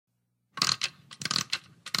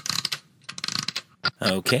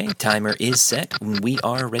Okay, timer is set. We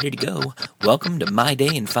are ready to go. Welcome to My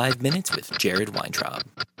Day in 5 Minutes with Jared Weintraub.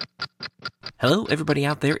 Hello, everybody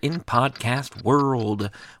out there in podcast world.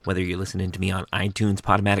 Whether you're listening to me on iTunes,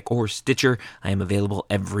 Podomatic, or Stitcher, I am available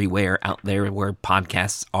everywhere out there where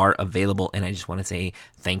podcasts are available, and I just want to say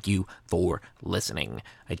thank you for listening.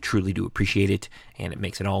 I truly do appreciate it, and it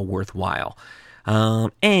makes it all worthwhile.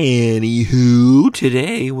 Anywho,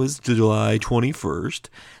 today was July 21st.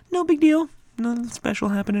 No big deal. Nothing special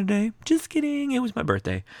happened today. Just kidding. It was my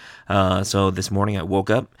birthday. So this morning I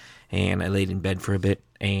woke up and I laid in bed for a bit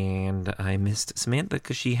and I missed Samantha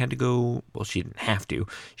because she had to go. Well, she didn't have to.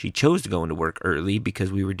 She chose to go into work early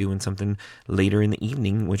because we were doing something later in the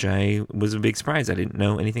evening, which I was a big surprise. I didn't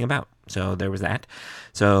know anything about. So there was that.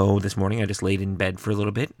 So this morning I just laid in bed for a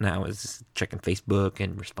little bit and I was checking Facebook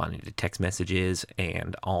and responding to text messages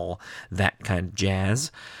and all that kind of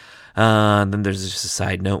jazz. Then there's just a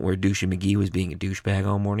side note where Douchey McGee was being a douchebag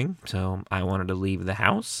all morning, so I wanted to leave the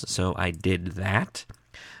house, so I did that,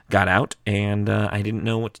 got out, and I didn't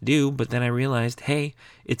know what to do, but then I realized, hey,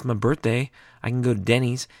 it's my birthday, I can go to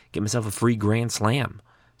Denny's, get myself a free Grand Slam.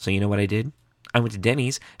 So you know what I did? I went to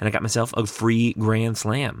Denny's, and I got myself a free Grand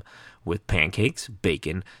Slam with pancakes,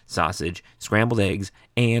 bacon, sausage, scrambled eggs,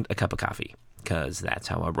 and a cup of coffee, because that's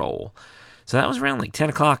how I roll. So that was around like 10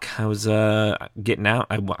 o'clock. I was getting out.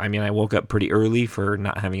 I woke up pretty early for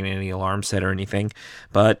not having any alarm set or anything.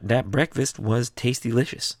 But that breakfast was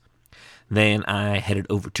tasty-licious. Then I headed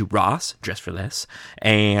over to Ross, Dress for Less,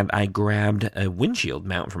 and I grabbed a windshield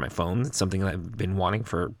mount for my phone. It's something that I've been wanting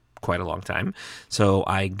for quite a long time. So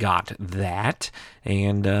I got that,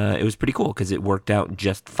 and it was pretty cool because it worked out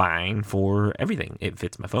just fine for everything. It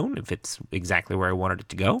fits my phone. It fits exactly where I wanted it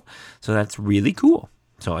to go. So that's really cool.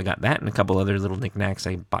 So I got that and a couple other little knickknacks.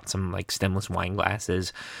 I bought some like stemless wine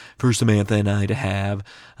glasses for Samantha and I to have.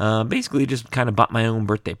 Basically just kind of bought my own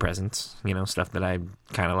birthday presents, you know, stuff that I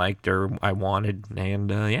kind of liked or I wanted.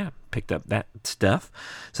 And picked up that stuff.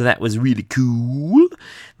 So that was really cool.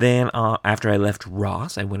 Then after I left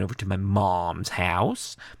Ross, I went over to my mom's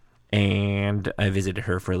house. And I visited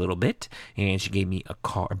her for a little bit, and she gave me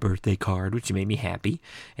a birthday card, which made me happy.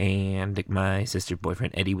 And my sister's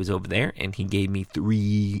boyfriend, Eddie, was over there, and he gave me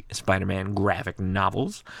 3 Spider-Man graphic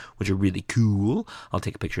novels, which are really cool. I'll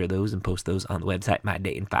take a picture of those and post those on the website,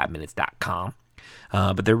 mydayinfiveminutes.com.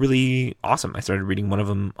 But they're really awesome. I started reading one of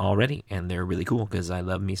them already, and they're really cool because I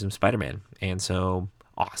love me some Spider-Man. And so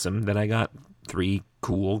awesome that I got 3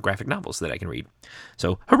 cool graphic novels that I can read.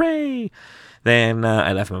 So, hooray! Then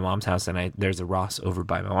I left my mom's house, and there's a Ross over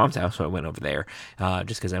by my mom's house, so I went over there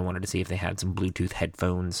just because I wanted to see if they had some Bluetooth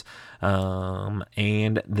headphones.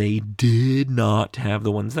 And they did not have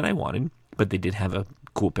the ones that I wanted, but they did have a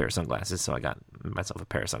cool pair of sunglasses, so I got myself a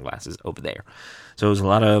pair of sunglasses over there. So it was a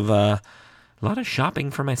lot of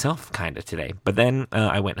shopping for myself kind of today. But then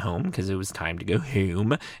I went home because it was time to go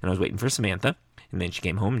home, and I was waiting for Samantha. And then she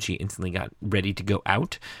came home and she instantly got ready to go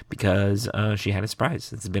out because she had a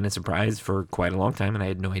surprise. It's been a surprise for quite a long time, and I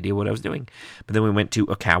had no idea what I was doing. But then we went to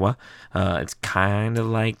Okawa. It's kind of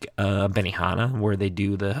like Benihana, where they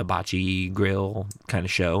do the hibachi grill kind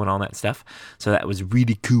of show and all that stuff. So that was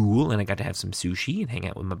really cool, and I got to have some sushi and hang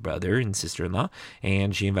out with my brother and sister-in-law.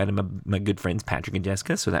 And she invited my good friends Patrick and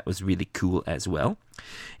Jessica, so that was really cool as well.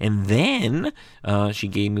 And then she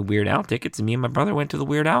gave me Weird Al tickets, and me and my brother went to the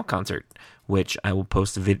Weird Al concert, which I will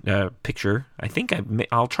post a picture. I think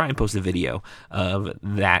I'll try and post a video of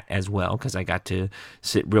that as well, because I got to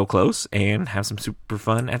sit real close and have some super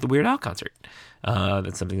fun at the Weird Al concert.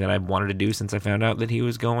 That's something that I've wanted to do since I found out that he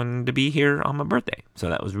was going to be here on my birthday. So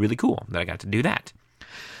that was really cool that I got to do that.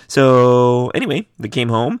 So anyway, they came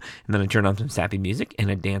home, and then I turned on some sappy music,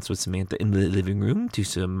 and I danced with Samantha in the living room to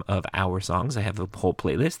some of our songs. I have a whole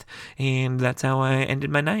playlist, and that's how I ended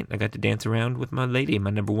my night. I got to dance around with my lady, my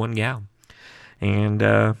number one gal. And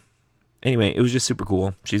anyway, it was just super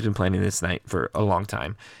cool. She's been planning this night for a long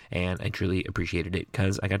time, and I truly appreciated it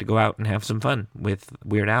because I got to go out and have some fun with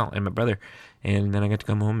Weird Al and my brother. And then I got to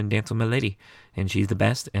come home and dance with my lady, and she's the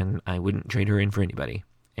best, and I wouldn't trade her in for anybody.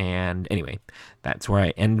 And anyway, that's where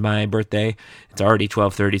I end my birthday. It's already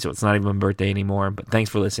 12:30, so it's not even my birthday anymore. But thanks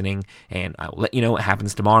for listening, and I will let you know what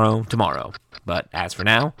happens tomorrow. But as for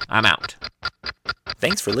now, I'm out.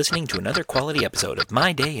 Thanks for listening to another quality episode of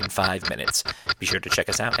My Day in 5 Minutes. Be sure to check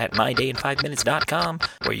us out at mydayinfiveminutes.com,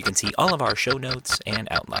 where you can see all of our show notes and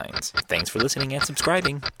outlines. Thanks for listening and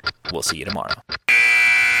subscribing. We'll see you tomorrow.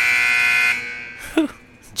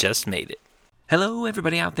 Just made it. Hello,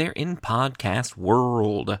 everybody out there in podcast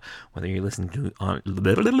world. Whether you're listening to on... I'm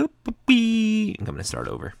going to start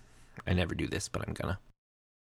over. I never do this, but I'm going to.